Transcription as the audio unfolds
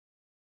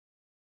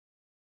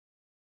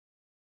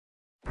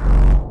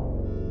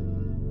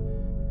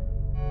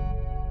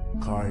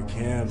Car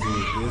can be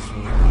this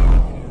one.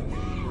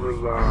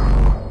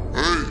 Relax.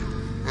 Hey,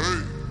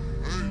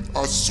 I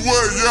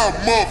swear y'all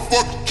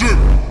motherfuckers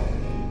trippin'.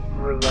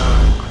 Relax.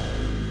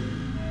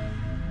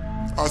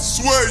 I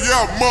swear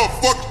y'all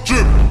motherfuckers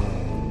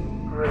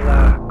trippin'.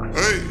 Relax.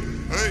 Hey.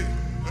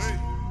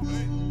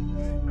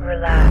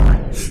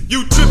 Relax.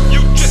 You trip.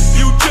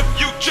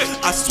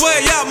 I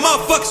swear y'all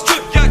motherfuckers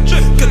trip.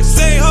 Cause the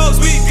same hoes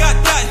we got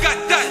that.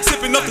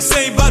 Sippin' off the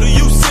same bottle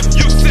you sip.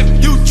 You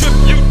trip.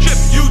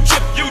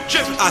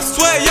 I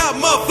swear y'all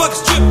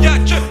motherfuckers trip.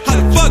 How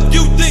the fuck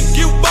you think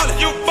you ballin'?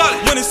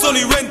 When it's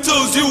only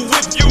rentals you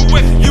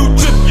whip. You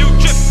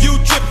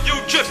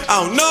trip.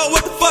 I don't know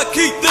what the fuck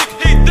he think.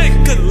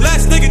 Cause the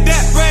last nigga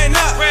that ran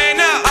out.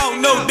 I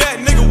don't know that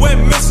nigga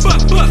went missing.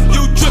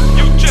 You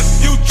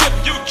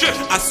trip.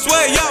 I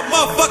swear y'all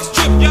motherfuckers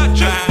trip.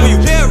 When you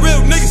hear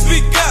real niggas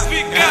speak out,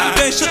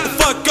 then shut the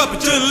fuck up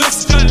and just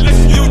listen.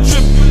 You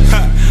trip.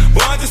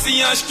 Boy, I'm just a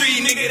young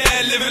street nigga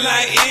that living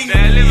like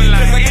England.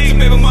 Cause I got your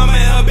baby mama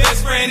and her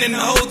best friend in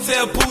the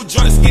hotel pool,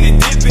 drunk, skinny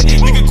dipping.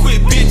 Nigga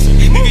quit bitching,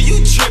 nigga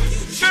you trippin'.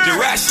 The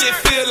rap shit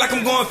feel like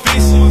I'm going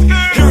fishing.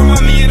 He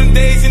remind me of them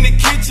days in the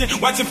kitchen,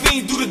 watching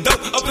fiends do the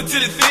dope up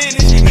until the finish.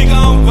 Nigga,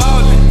 I'm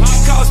ballin',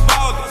 cause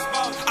ballin'.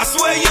 I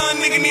swear young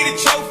nigga need a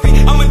trophy.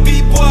 I'm a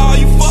deep boy, all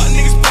you fuck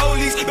niggas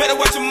police. Better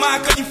watch your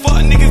mind, cause you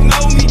fuck niggas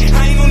know me.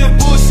 I ain't on that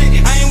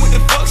bullshit, I ain't with the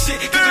fuck shit.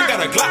 Cause I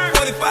got a Glock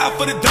 45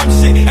 for the dumb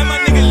shit. And my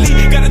nigga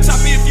Lee got a top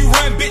me if you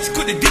run, bitch.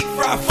 Could the deep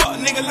fry fuck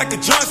nigga like a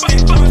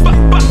drumstick.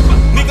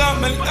 Nigga,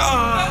 I'm a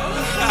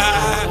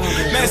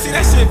man, see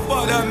that shit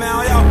fucked up, man.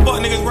 All y'all fuck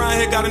niggas around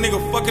here got a nigga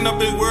fucking up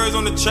his words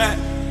on the track.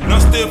 And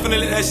I'm still finna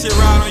let that shit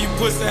ride on you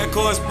pussy that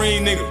car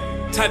spring nigga.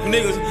 Type of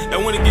niggas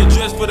that wanna get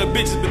dressed for the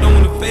bitches but don't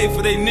wanna fade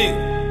for they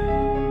nigga.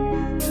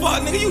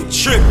 Fuck nigga, you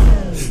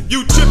trippin'.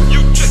 You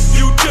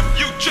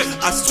trip.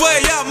 I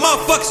swear y'all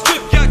motherfuckers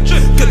trip.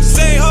 Cause the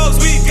same hoes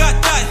we got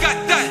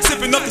that.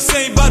 Sippin' off the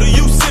same bottle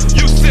you sip.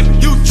 You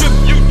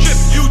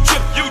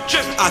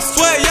trip. I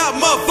swear y'all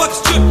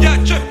motherfuckers trip.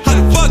 How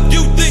the fuck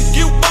you think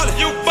you ballin'?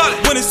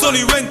 When it's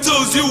only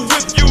rentals you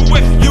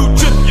whip. You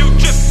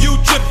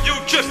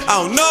trip.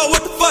 I don't know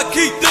what the fuck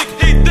he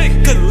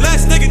think. Cause the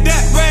last nigga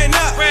that ran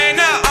out.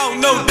 I don't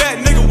know that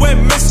nigga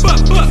went missing.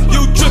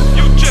 You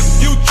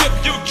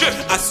trip.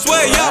 I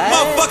swear y'all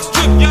motherfuckers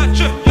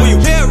trip. When you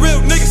hear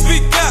real niggas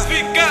speak out,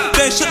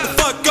 then shut the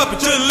fuck up and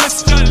just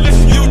listen.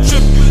 You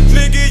trip.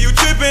 Nigga, you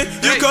trippin'.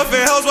 You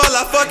cuffin' hoes while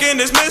I fucking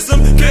dismiss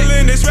them.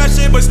 Killin' this rap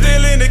shit but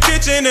still in the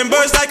kitchen. And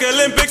birds like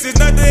Olympics, it's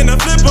nothing to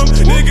flip them.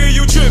 Nigga,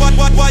 you trip.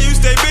 Why you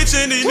stay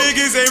bitchin'? These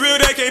niggas ain't real,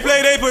 they can't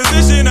play their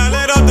position. I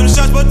let off them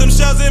shots, put them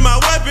shells in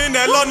my weapon.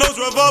 That long-nose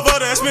revolver,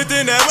 that Smith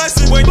and that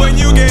Wesson. When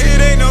you get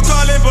hit, ain't no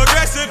callin'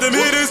 progressive. Them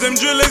hitters, them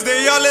drillers,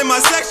 they all in my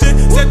section.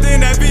 Stepped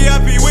in that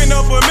VIP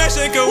window for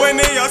mention. Cause when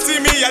they all see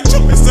me, I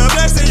chop, it's a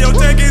blessing. Your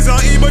tank is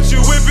on E, but you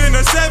whippin'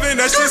 a 7.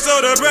 That shit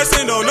so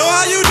depressing, don't know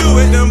how you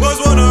do it. Them boys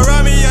wanna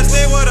rob me, I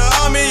stay with the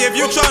army. If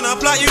you tryna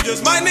plot, you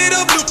just might need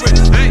a blueprint.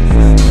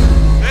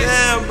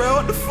 Damn, bro,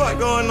 what the fuck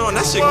going on?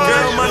 That's your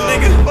girl, my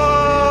nigga.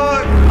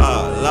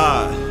 Oh,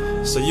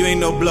 Lord. So you ain't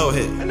no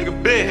blowhead. That nigga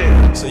been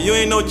here. So you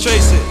ain't no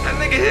trace hit. That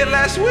nigga hit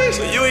last week.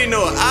 So you ain't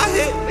know I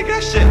hit. Nigga,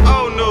 that shit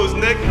old news,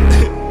 nigga.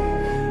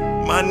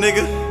 My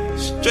nigga,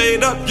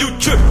 straight up, you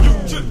trip.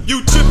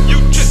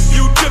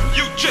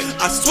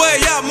 I swear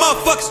y'all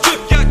motherfuckers trip.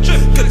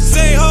 Cause the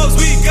same hoes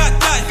we got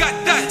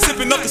that.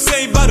 Sippin' off the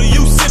same bottle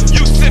you sip.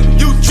 You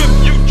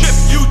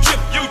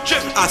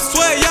trip. I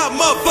swear y'all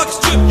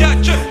motherfuckers trip.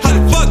 How the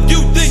fuck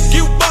you think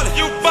you ballin'?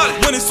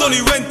 When it's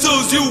only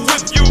rentals you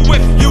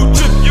whip. You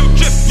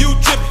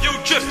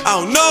trip. I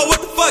don't know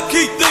what the fuck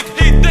he think.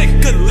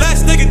 Cause the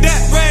last nigga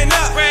that ran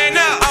out.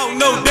 I don't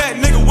know that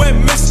nigga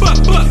went missing.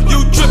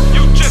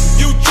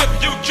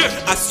 You trip.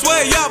 I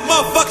swear y'all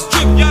motherfuckers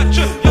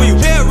trip. When you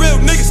hear real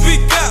niggas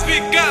speak out,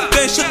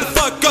 then shut the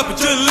fuck up and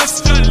just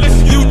listen.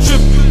 You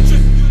trip.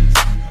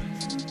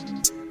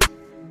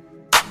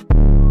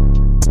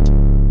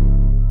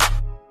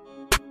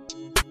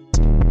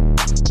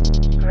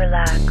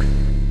 Relax.